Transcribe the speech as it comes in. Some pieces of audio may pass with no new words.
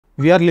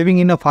We are living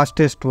in a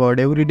fastest world.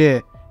 Every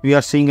day we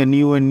are seeing a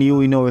new and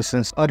new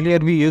innovations. Earlier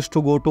we used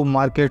to go to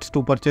markets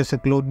to purchase a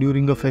cloth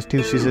during a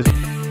festive season.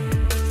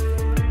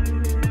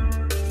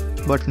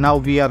 But now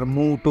we are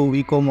moved to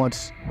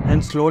e-commerce,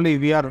 and slowly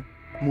we are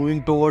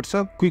moving towards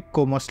a quick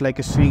commerce like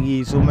a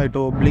Swiggy,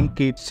 Zomato,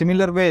 Blinkit.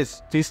 Similar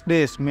ways, these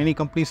days many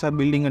companies are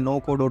building a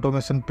no-code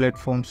automation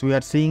platforms. We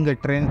are seeing a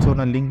trends on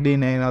a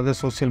LinkedIn and other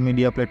social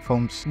media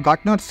platforms.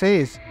 Gartner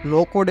says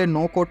low-code and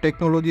no-code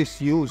technologies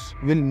use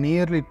will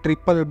nearly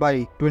triple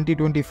by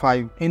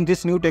 2025. In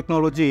this new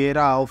technology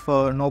era of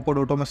no-code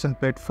automation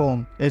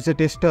platform, as a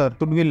tester,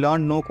 should we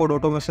learn no-code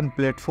automation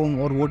platform,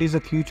 or what is the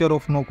future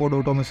of no-code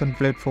automation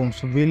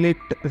platforms? Will it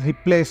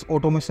replace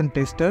automation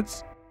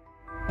testers?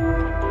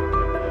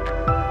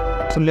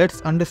 So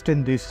let's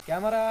understand this.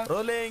 Camera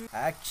rolling,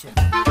 action.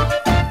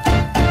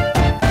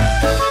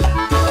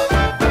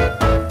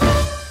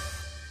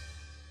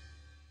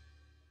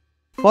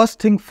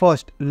 First thing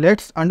first,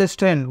 let's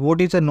understand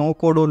what is a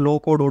no-code or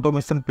low-code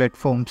automation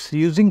platforms.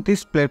 Using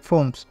these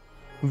platforms,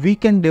 we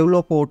can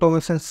develop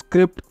automation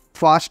script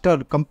faster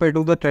compared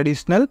to the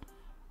traditional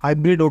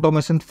hybrid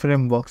automation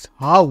frameworks.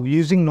 How?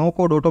 Using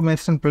no-code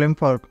automation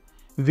framework,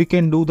 we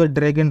can do the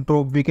drag and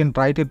drop. We can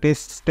write a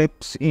test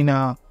steps in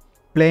a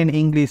plain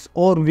English,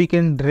 or we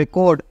can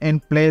record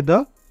and play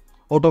the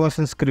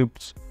automation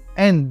scripts.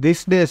 And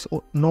these days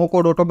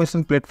no-code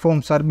automation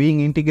platforms are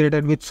being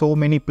integrated with so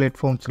many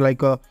platforms,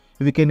 like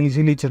we can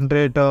easily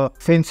generate a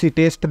fancy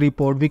test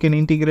report. We can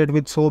integrate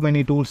with so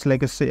many tools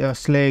like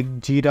Slack,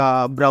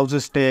 Jira, Browser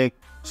Stack,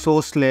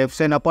 Source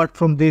Labs, and apart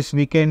from this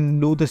we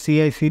can do the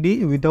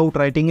CI/CD without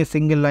writing a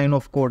single line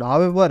of code.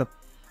 However,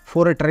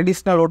 for a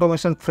traditional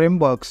automation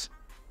frameworks,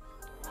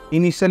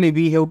 initially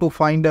we have to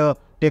find a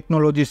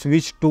technologies,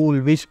 which tool,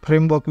 which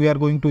framework we are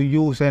going to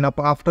use, and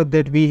after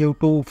that we have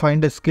to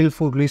find a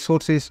skillful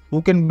resources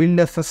who can build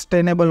a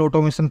sustainable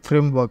automation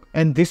framework,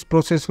 and this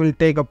process will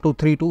take up to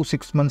 3 to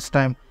 6 months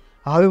time.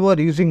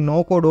 However, using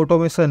no-code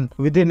automation,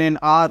 within an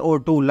hour or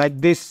two like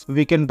this,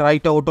 we can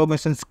write an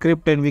automation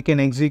script and we can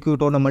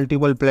execute on a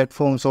multiple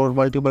platforms or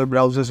multiple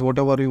browsers,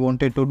 whatever we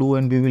wanted to do,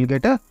 and we will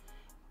get a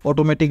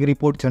automatic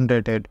report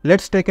generated.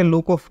 Let's take a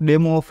look of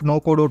demo of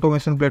no-code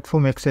automation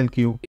platform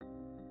XLQ.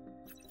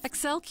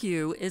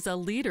 XLQ is a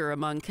leader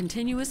among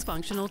continuous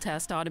functional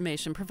test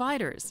automation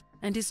providers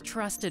and is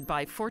trusted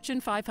by Fortune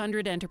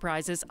 500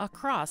 enterprises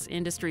across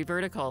industry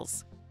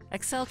verticals.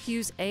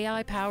 XLQ's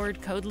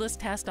AI-powered codeless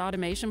test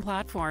automation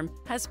platform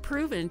has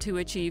proven to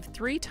achieve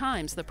 3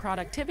 times the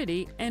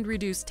productivity and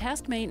reduce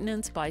test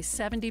maintenance by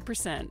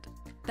 70%.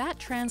 That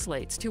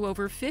translates to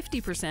over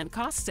 50%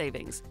 cost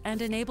savings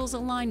and enables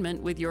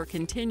alignment with your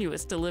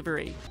continuous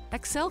delivery.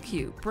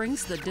 XLQ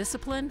brings the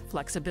discipline,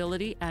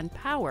 flexibility, and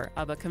power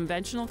of a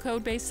conventional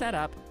code-based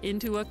setup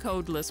into a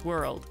codeless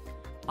world.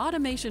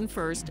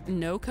 Automation-first,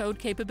 no-code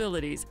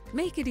capabilities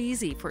make it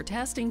easy for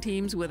testing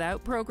teams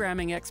without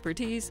programming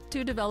expertise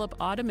to develop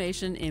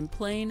automation in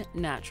plain,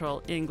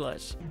 natural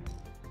English.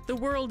 The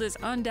world is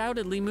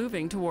undoubtedly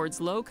moving towards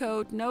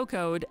low-code,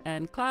 no-code,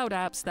 and cloud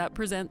apps that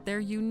present their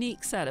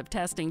unique set of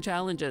testing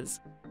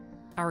challenges.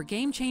 Our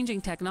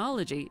game-changing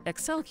technology,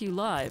 XLQ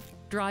Live,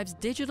 drives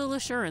digital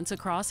assurance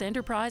across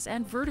enterprise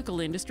and vertical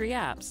industry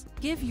apps.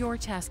 Give your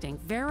testing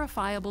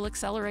verifiable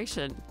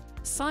acceleration.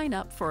 Sign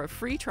up for a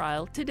free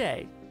trial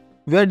today.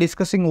 We are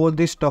discussing all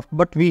this stuff,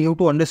 but we have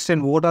to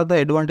understand what are the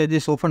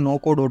advantages of a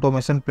no-code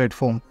automation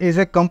platform. As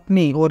a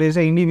company or as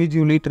an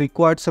individual, it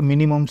requires a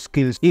minimum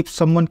skills. If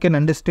someone can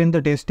understand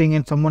the testing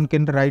and someone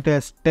can write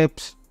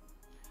steps,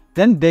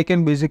 then they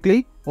can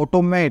basically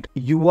automate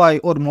UI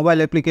or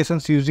mobile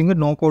applications using a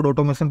no-code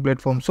automation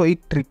platform. So it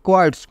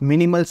requires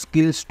minimal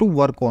skills to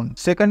work on.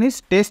 Second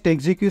is test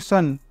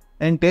execution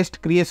and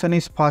test creation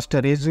is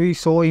faster, as we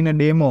saw in a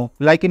demo.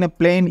 Like in a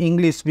plain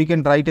English, we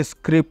can write a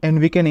script and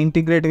we can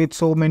integrate with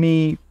so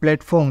many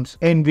platforms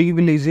and we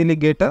will easily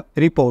get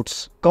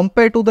reports.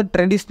 Compared to the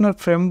traditional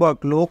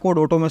framework, low-code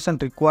automation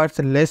requires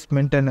less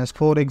maintenance.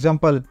 For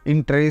example,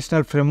 in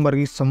traditional framework,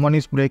 if someone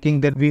is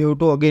breaking that, we have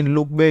to again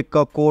look back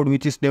a code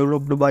which is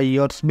developed by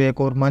years back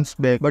or months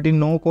back. But in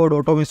no-code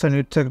automation,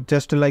 it's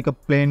just like a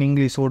plain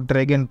English or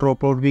drag and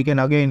drop, or we can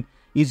again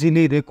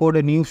easily record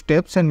a new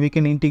steps and we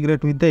can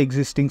integrate with the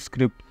existing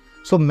script.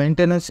 So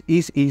maintenance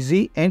is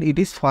easy and it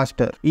is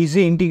faster.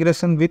 Easy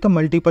integration with a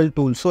multiple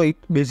tools. So it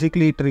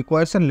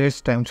requires a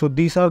less time. So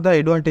these are the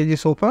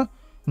advantages of a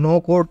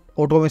no-code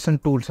automation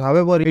tools.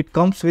 However, it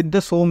comes with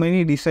the so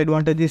many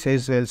disadvantages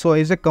as well. So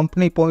as a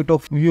company point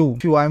of view,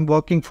 if I am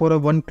working for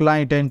one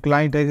client and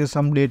client has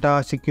some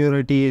data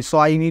security, so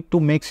I need to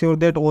make sure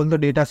that all the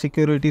data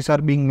securities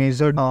are being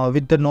measured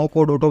with the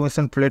no-code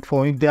automation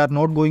platform. If they are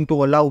not going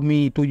to allow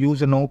me to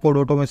use a no-code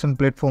automation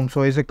platform,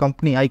 so as a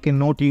company I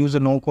cannot use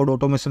a no-code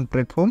automation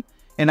platform,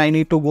 and I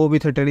need to go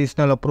with a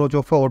traditional approach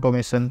of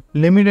automation.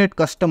 Limited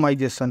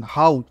customization.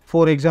 How?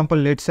 For example,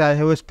 let's say I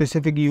have a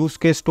specific use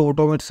case to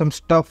automate some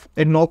stuff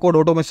and no-code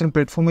automation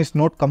platform is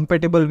not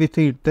compatible with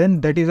it, then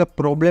that is a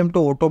problem to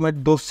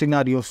automate those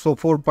scenarios. So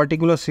for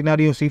particular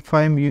scenarios, if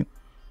I am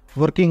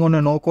working on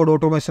a no-code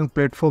automation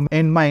platform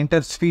and my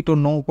entire suite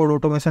on no-code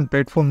automation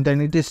platform,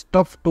 then it is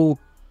tough to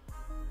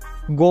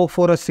go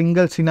for a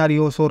single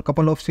scenarios or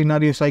couple of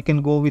scenarios. I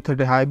can go with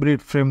a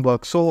hybrid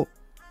framework. So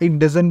it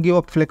doesn't give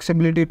up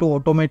flexibility to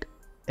automate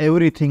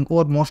everything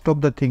or most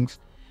of the things.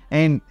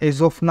 And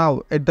as of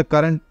now, at the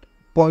current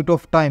point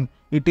of time,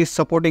 it is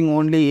supporting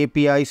only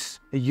APIs,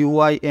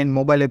 UI and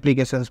mobile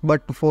applications.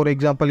 But for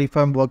example, if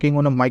I'm working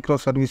on a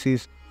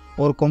microservices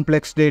or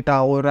complex data,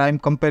 or I'm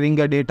comparing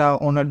a data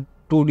on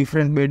two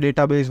different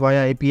database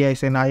via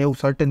APIs and I have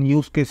certain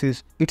use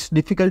cases, it's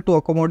difficult to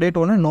accommodate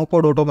on a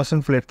no-code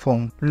automation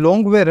platform.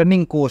 Long way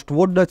running cost,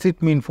 what does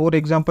it mean? For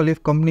example,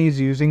 if company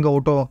is using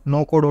a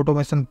no-code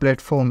automation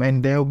platform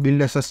and they have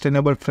built a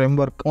sustainable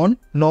framework on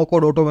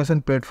no-code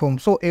automation platform,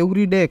 so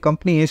every day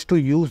company has to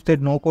use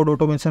that no-code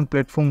automation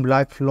platform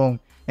lifelong.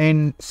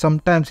 And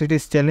sometimes it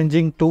is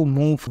challenging to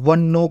move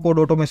one no-code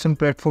automation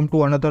platform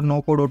to another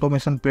no-code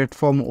automation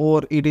platform,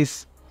 or it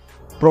is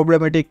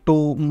problematic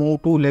to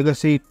move to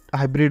legacy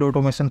hybrid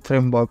automation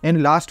framework.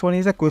 And last one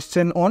is a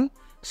question on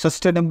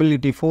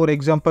sustainability. For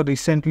example,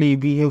 recently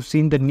we have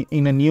seen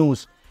in a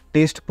news,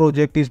 test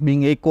project is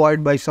being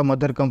acquired by some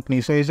other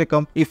company. So as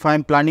a if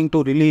I'm planning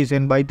to release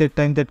and by that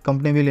time that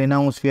company will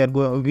announce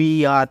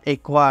we are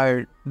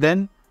acquired,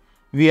 then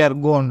we are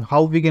gone.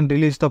 How we can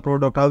release the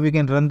product, how we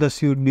can run the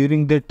suite?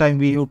 During that time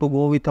we have to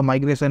go with a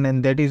migration,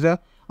 and that is a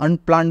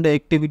unplanned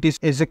activities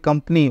as a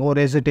company or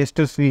as a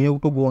testers we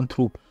have to go on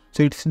through.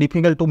 So it's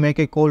difficult to make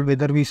a call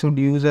whether we should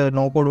use a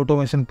no-code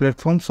automation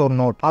platforms or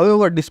not.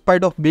 However,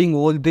 despite of being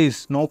all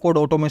this, no-code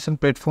automation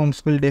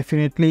platforms will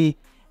definitely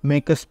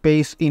make a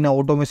space in a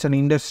automation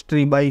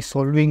industry by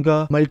solving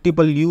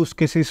multiple use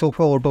cases of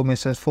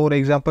automation. For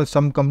example,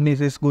 some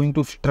companies is going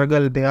to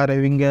struggle. They are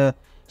having a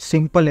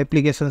simple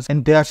applications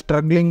and they are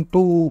struggling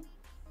to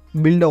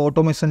build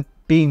automation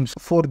teams.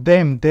 For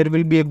them, there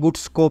will be a good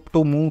scope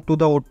to move to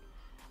the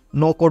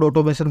no-code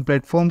automation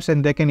platforms,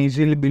 and they can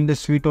easily build a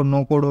suite on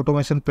no-code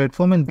automation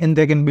platform and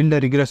they can build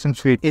a regression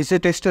suite. As a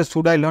tester,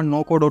 should I learn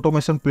no-code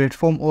automation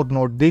platform or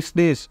not? These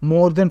days,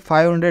 more than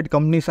 500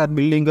 companies are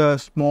building a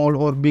small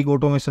or big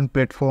automation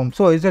platform.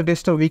 So as a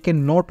tester, we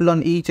cannot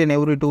learn each and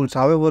every tools.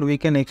 However, we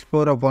can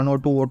explore a one or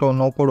two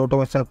no-code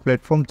automation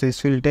platforms.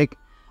 This will take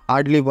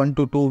hardly 1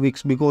 to 2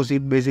 weeks because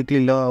it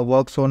basically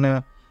works on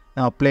a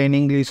plain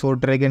English or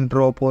drag and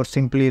drop or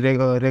simply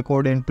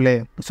record and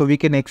play. So we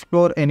can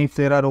explore, and if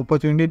there are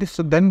opportunities,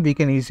 so then we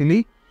can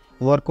easily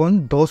work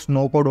on those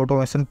no-code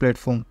automation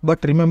platform. But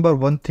remember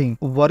one thing,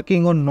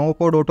 working on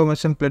no-code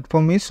automation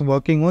platform is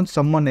working on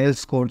someone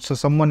else's code. So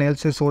someone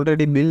else has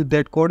already built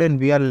that code and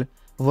we are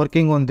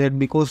working on that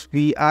because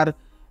we are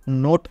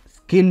not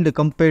skilled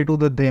compared to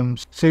them.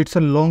 So it's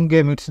a long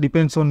game. It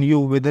depends on you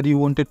whether you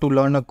wanted to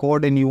learn a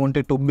code and you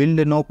wanted to build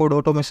a no-code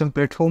automation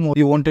platform, or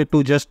you wanted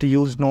to just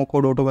use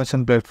no-code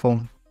automation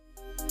platform.